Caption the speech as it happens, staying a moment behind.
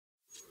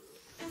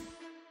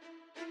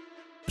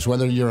So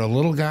whether you're a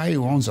little guy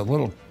who owns a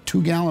little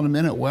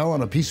 2-gallon-a-minute well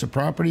on a piece of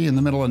property in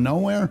the middle of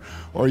nowhere,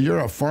 or you're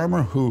a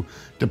farmer who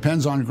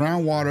depends on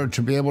groundwater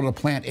to be able to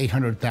plant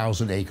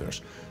 800,000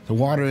 acres, the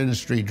water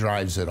industry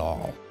drives it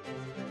all.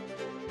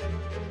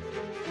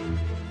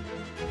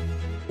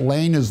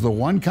 Layne is the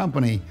one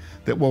company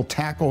that will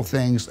tackle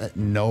things that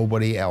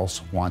nobody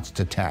else wants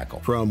to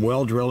tackle. From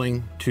well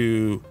drilling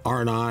to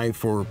R&I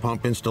for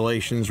pump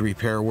installations,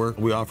 repair work.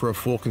 We offer a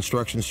full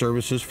construction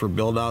services for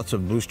build-outs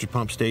of booster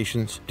pump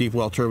stations, deep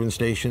well turbine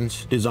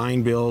stations,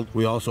 design build.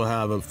 We also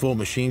have a full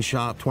machine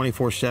shop,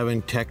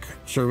 24/7 tech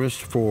service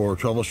for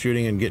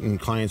troubleshooting and getting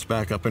clients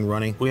back up and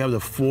running. We have the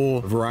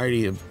full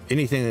variety of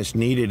anything that's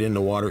needed in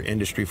the water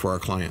industry for our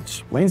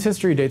clients. Layne's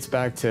history dates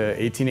back to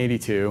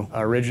 1882.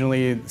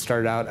 Originally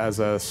started out as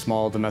a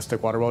small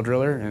domestic water well driller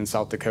in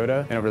South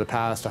Dakota, and over the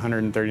past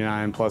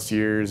 139 plus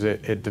years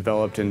it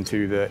developed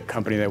into the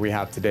company that we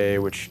have today,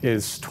 which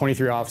is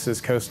 23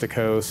 offices coast to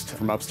coast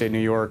from upstate New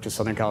York to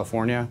Southern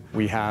California.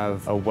 We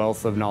have a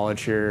wealth of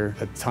knowledge here,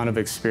 a ton of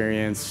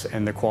experience,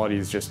 and the quality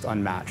is just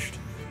unmatched.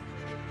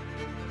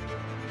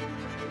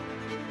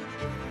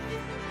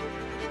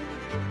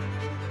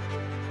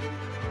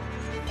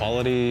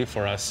 Quality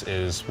for us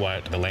is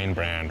what the Layne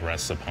brand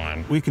rests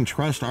upon. We can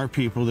trust our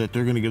people that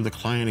they're going to give the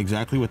client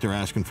exactly what they're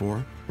asking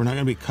for. We're not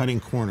going to be cutting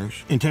corners.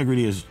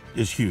 Integrity is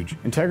huge.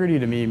 Integrity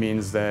to me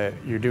means that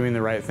you're doing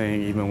the right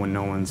thing even when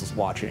no one's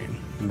watching,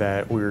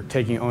 that we're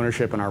taking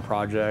ownership in our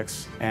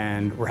projects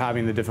and we're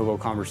having the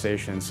difficult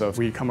conversations. So if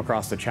we come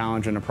across a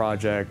challenge in a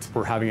project,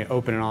 we're having an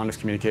open and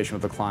honest communication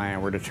with the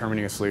client. We're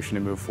determining a solution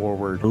to move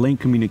forward. Layne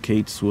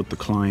communicates with the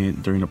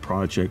client during the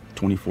project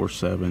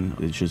 24/7.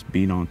 It's just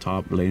being on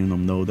top, letting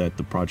them know that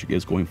the project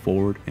is going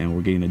forward and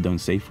we're getting it done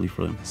safely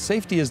for them.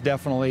 Safety is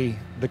definitely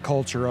the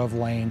culture of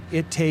Layne.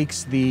 It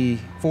takes the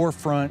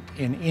forefront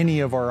in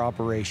any of our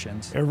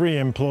operations. Every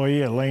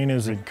employee at Layne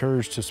is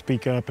encouraged to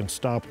speak up and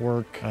stop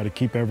work to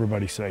keep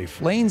everybody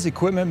safe. Layne's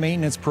equipment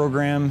maintenance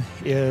program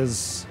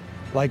is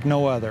like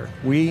no other.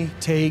 We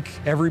take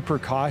every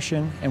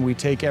precaution and we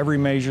take every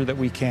measure that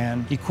we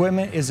can.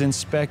 Equipment is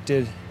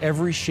inspected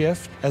every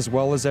shift as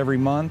well as every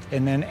month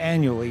and then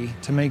annually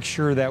to make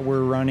sure that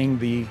we're running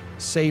the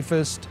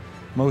safest,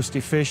 most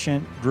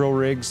efficient drill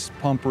rigs,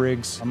 pump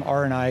rigs,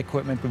 R&I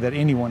equipment that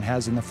anyone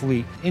has in the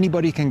fleet.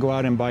 Anybody can go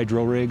out and buy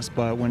drill rigs,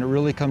 but when it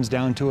really comes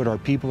down to it, our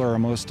people are our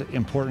most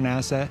important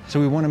asset. So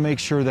we want to make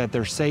sure that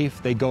they're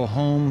safe, they go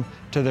home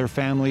to their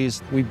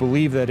families. We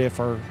believe that if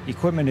our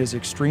equipment is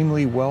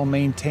extremely well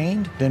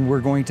maintained, then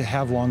we're going to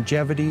have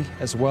longevity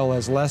as well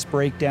as less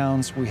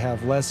breakdowns. We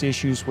have less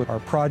issues with our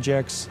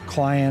projects,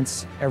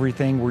 clients,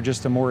 everything. We're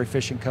just a more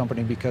efficient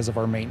company because of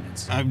our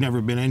maintenance. I've never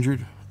been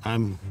injured.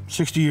 I'm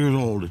 60 years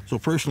old, so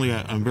personally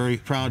I'm very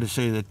proud to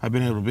say that I've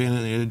been able to be in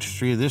the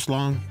industry this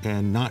long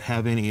and not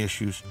have any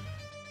issues.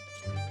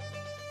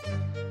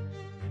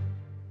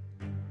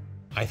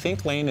 I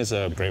think Layne is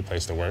a great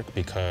place to work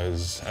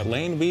because at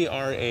Layne we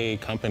are a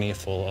company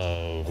full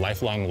of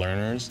lifelong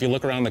learners. If you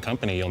look around the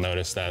company, you'll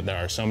notice that there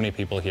are so many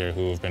people here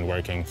who have been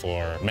working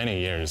for many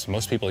years.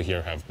 Most people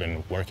here have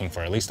been working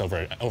for at least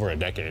over a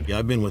decade. Yeah,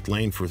 I've been with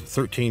Layne for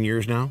 13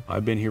 years now.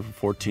 I've been here for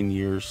 14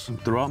 years.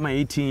 Throughout my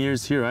 18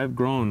 years here, I've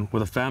grown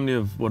with a family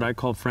of what I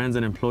call friends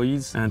and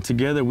employees. And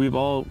together we've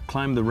all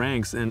climbed the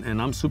ranks and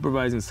I'm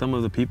supervising some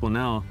of the people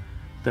now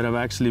that have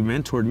actually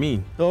mentored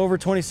me. So over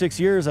 26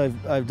 years,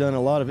 I've done a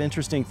lot of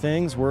interesting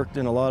things, worked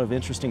in a lot of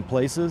interesting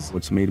places.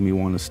 What's made me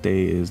want to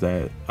stay is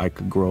that I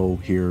could grow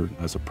here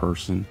as a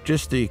person.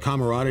 Just the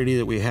camaraderie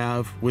that we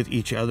have with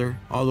each other,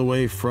 all the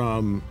way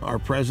from our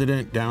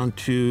president down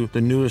to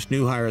the newest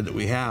new hire that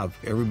we have.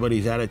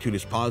 Everybody's attitude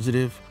is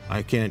positive.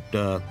 I can't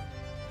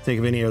think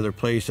of any other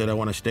place that I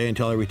want to stay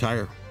until I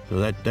retire. So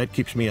that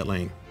keeps me at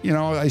Layne. You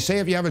know, I say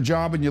if you have a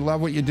job and you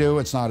love what you do,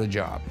 it's not a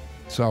job.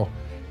 So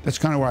that's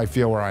kind of where I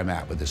feel where I'm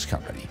at with this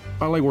company.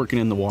 I like working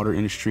in the water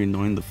industry and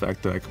knowing the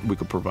fact that we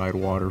could provide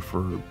water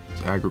for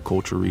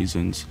agriculture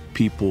reasons,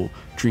 people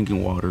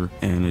drinking water,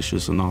 and it's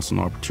just an awesome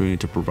opportunity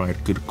to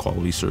provide good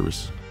quality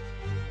service.